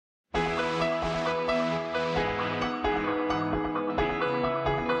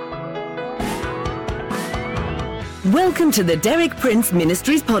Welcome to the Derek Prince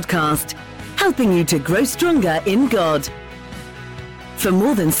Ministries podcast, helping you to grow stronger in God. For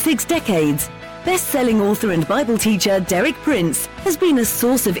more than 6 decades, best-selling author and Bible teacher Derek Prince has been a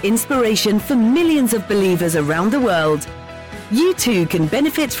source of inspiration for millions of believers around the world. You too can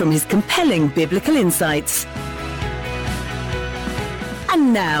benefit from his compelling biblical insights.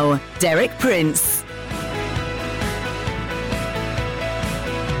 And now, Derek Prince.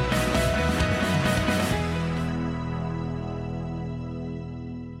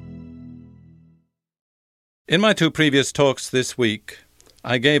 In my 2 previous talks this week,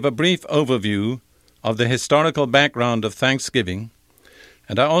 I gave a brief overview of the historical background of Thanksgiving,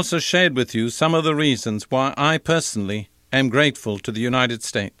 and I also shared with you some of the reasons why I personally am grateful to the United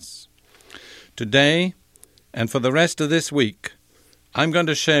States. Today, and for the rest of this week, I'm going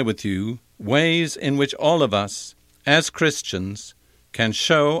to share with you ways in which all of us, as Christians, can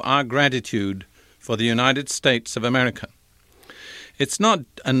show our gratitude for the United States of America. It's not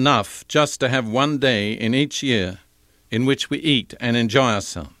enough just to have one day in each year in which we eat and enjoy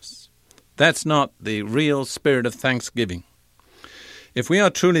ourselves. That's not the real spirit of Thanksgiving. If we are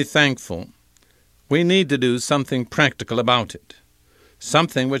truly thankful, we need to do something practical about it,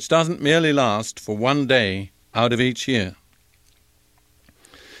 something which doesn't merely last for one day out of each year.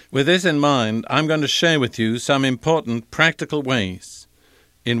 With this in mind, I'm going to share with you some important practical ways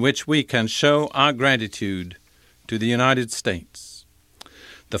in which we can show our gratitude to the United States.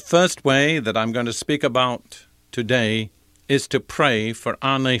 The first way that I'm going to speak about today is to pray for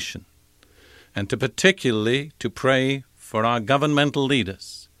our nation, and particularly to pray for our governmental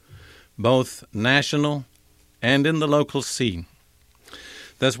leaders, both national and in the local scene.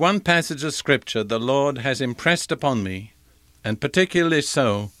 There's one passage of Scripture the Lord has impressed upon me, and particularly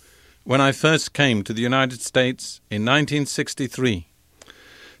so when I first came to the United States in 1963.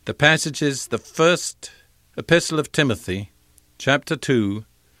 The passage is the first epistle of Timothy, chapter 2,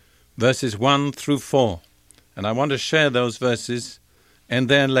 verses 1 through 4. And I want to share those verses and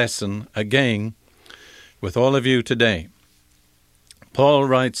their lesson again with all of you today. Paul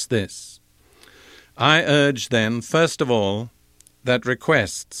writes this: I urge then, first of all, that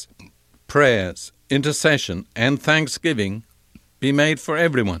requests, prayers, intercession, and thanksgiving be made for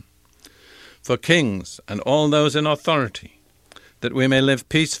everyone, for kings and all those in authority, that we may live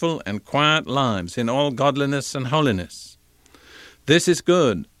peaceful and quiet lives in all godliness and holiness. This is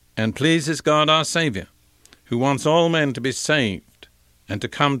good and pleases God our Savior, who wants all men to be saved and to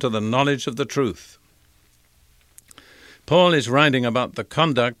come to the knowledge of the truth. Paul is writing about the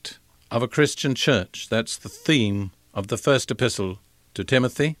conduct of a Christian church. That's the theme of the first epistle to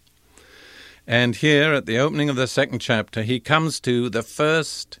Timothy. And here at the opening of the 2nd chapter, he comes to the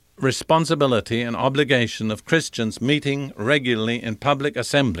first responsibility and obligation of Christians meeting regularly in public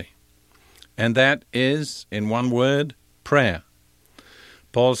assembly. And that is, in one word, prayer.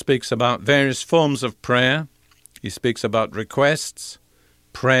 Paul speaks about various forms of prayer. He speaks about requests,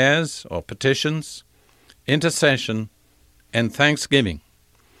 prayers or petitions, intercession, and thanksgiving.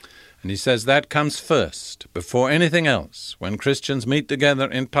 And he says that comes first, before anything else. When Christians meet together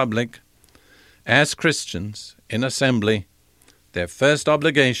in public, as Christians in assembly, their first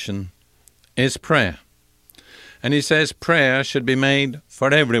obligation is prayer. And he says prayer should be made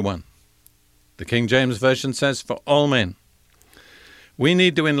for everyone. The King James Version says for all men. We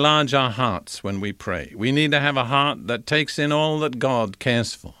need to enlarge our hearts when we pray. We need to have a heart that takes in all that God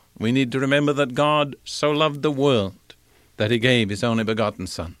cares for. We need to remember that God so loved the world that he gave his only begotten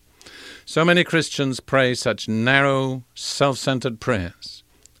Son. So many Christians pray such narrow, self-centered prayers.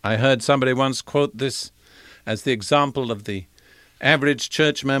 I heard somebody once quote this as the example of the average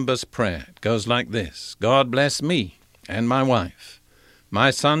church member's prayer. It goes like this: God bless me and my wife, my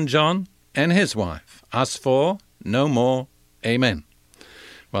son John and his wife, us four, no more, amen.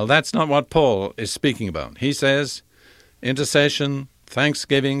 Well, that's not what Paul is speaking about. He says intercession,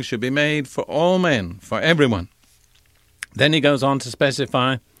 thanksgiving should be made for all men, for everyone. Then he goes on to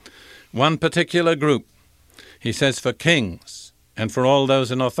specify one particular group. He says for kings and for all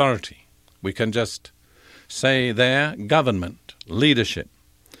those in authority. We can just say there, government, leadership.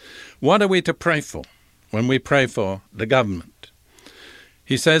 What are we to pray for when we pray for the government?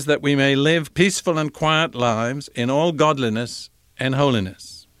 He says that we may live peaceful and quiet lives in all godliness and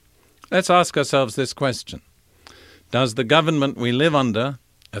holiness. Let's ask ourselves this question: does the government we live under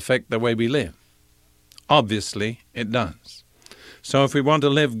affect the way we live? Obviously, it does. So if we want to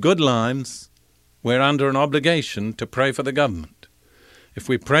live good lives, we're under an obligation to pray for the government. If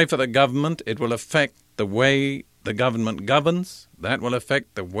we pray for the government, it will affect the way the government governs. That will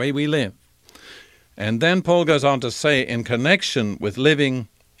affect the way we live. And then Paul goes on to say, in connection with living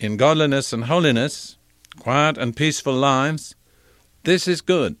in godliness and holiness, quiet and peaceful lives, this is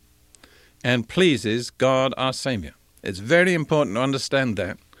good and pleases God our Saviour. It's very important to understand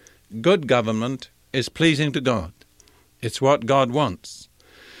that. Good government is pleasing to God. It's what God wants.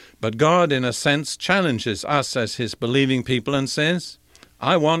 But God, in a sense, challenges us as His believing people and says,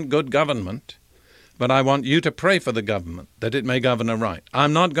 I want good government, but I want you to pray for the government, that it may govern aright.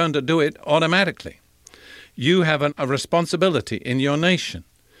 I'm not going to do it automatically. You have a responsibility in your nation.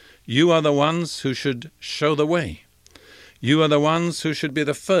 You are the ones who should show the way. You are the ones who should be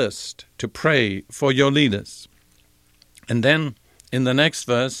the first to pray for your leaders. And then, in the next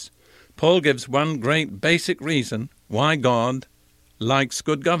verse, Paul gives one great basic reason why God likes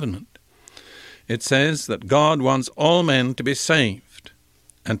good government. It says that God wants all men to be saved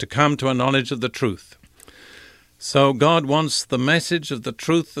and to come to a knowledge of the truth. So God wants the message of the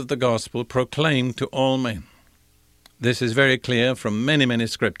truth of the gospel proclaimed to all men. This is very clear from many, many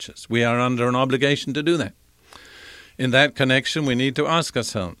scriptures. We are under an obligation to do that. In that connection, we need to ask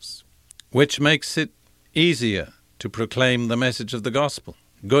ourselves, which makes it easier to proclaim the message of the gospel?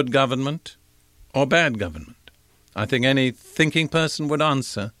 Good government or bad government? I think any thinking person would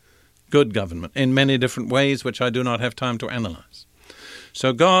answer good government in many different ways, which I do not have time to analyze.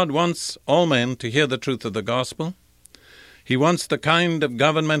 So God wants all men to hear the truth of the gospel. He wants the kind of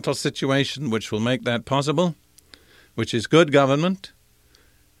governmental situation which will make that possible, which is good government.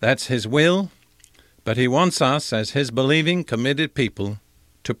 That's His will. But He wants us, as His believing, committed people,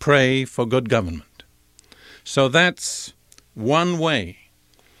 to pray for good government. So that's one way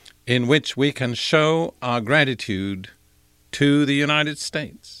in which we can show our gratitude to the United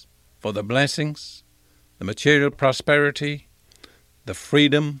States for the blessings, the material prosperity, the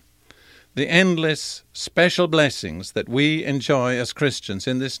freedom, the endless special blessings that we enjoy as Christians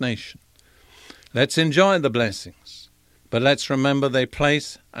in this nation. Let's enjoy the blessings, but let's remember they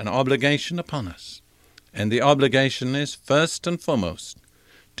place an obligation upon us. And the obligation is, first and foremost,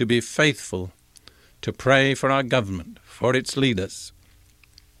 to be faithful, to pray for our government, for its leaders.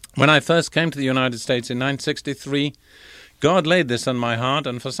 When I first came to the United States in 1963, God laid this on my heart,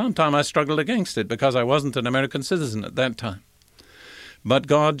 and for some time I struggled against it because I wasn't an American citizen at that time. But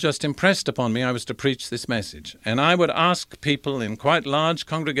God just impressed upon me I was to preach this message. And I would ask people in quite large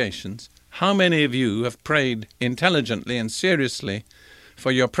congregations, how many of you have prayed intelligently and seriously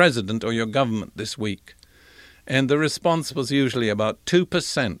for your president or your government this week? And the response was usually about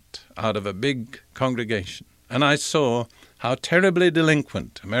 2% out of a big congregation. And I saw how terribly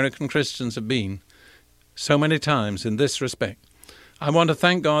delinquent American Christians have been so many times in this respect. I want to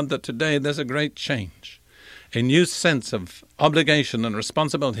thank God that today there's a great change. A new sense of obligation and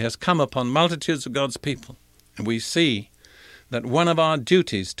responsibility has come upon multitudes of God's people. And we see that one of our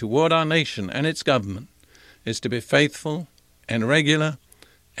duties toward our nation and its government is to be faithful and regular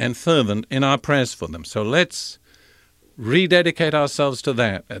and fervent in our prayers for them. So let's rededicate ourselves to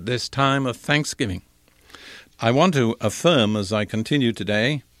that at this time of Thanksgiving. I want to affirm as I continue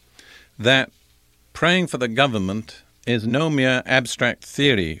today that praying for the government is no mere abstract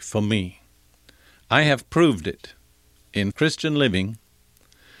theory for me. I have proved it in Christian living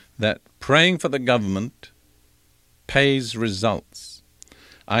that praying for the government pays results.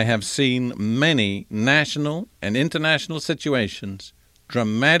 I have seen many national and international situations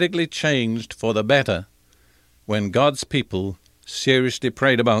dramatically changed for the better when God's people seriously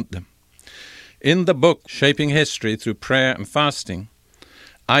prayed about them. In the book, Shaping History Through Prayer and Fasting,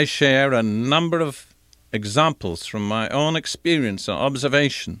 I share a number of examples from my own experience and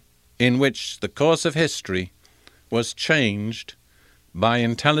observation in which the course of history was changed by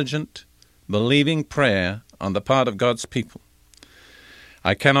intelligent, believing prayer on the part of God's people.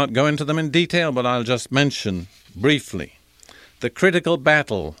 I cannot go into them in detail, but I'll just mention briefly. The critical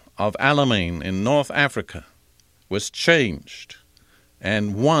battle of Alamein in North Africa was changed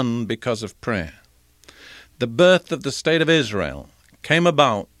and won because of prayer. The birth of the State of Israel came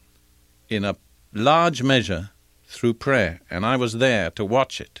about in a large measure through prayer, and I was there to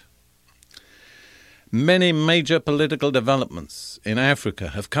watch it. Many major political developments in Africa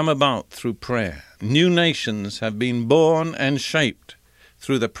have come about through prayer. New nations have been born and shaped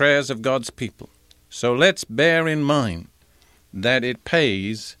through the prayers of God's people. So let's bear in mind that it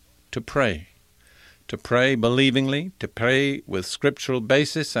pays to pray believingly, to pray with scriptural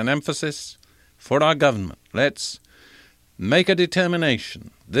basis and emphasis for our government. Let's make a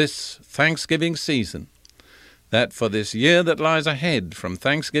determination this Thanksgiving season that for this year that lies ahead from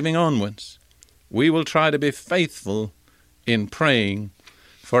Thanksgiving onwards, we will try to be faithful in praying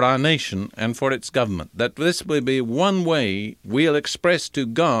for our nation and for its government, that this will be one way we'll express to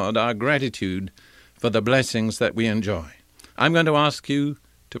God our gratitude for the blessings that we enjoy. I'm going to ask you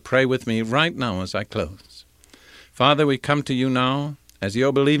to pray with me right now as I close. Father, we come to you now as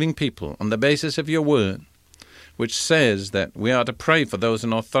your believing people on the basis of your word, which says that we are to pray for those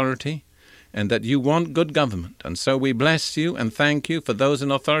in authority and that you want good government. And so we bless you and thank you for those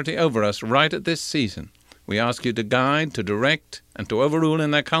in authority over us right at this season. We ask you to guide, to direct, and to overrule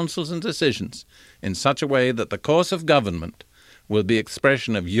in their counsels and decisions in such a way that the course of government will be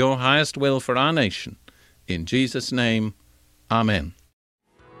expression of your highest will for our nation. In Jesus' name, Amen.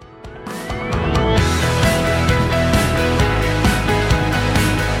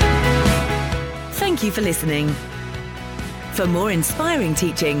 Thank you for listening. For more inspiring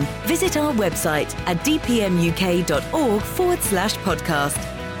teaching, visit our website at dpmuk.org/podcast.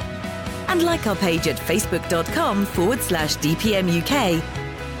 And like our page at facebook.com/dpmuk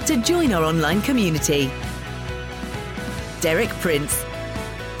to join our online community. Derek Prince,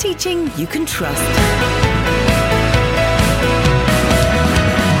 teaching you can trust.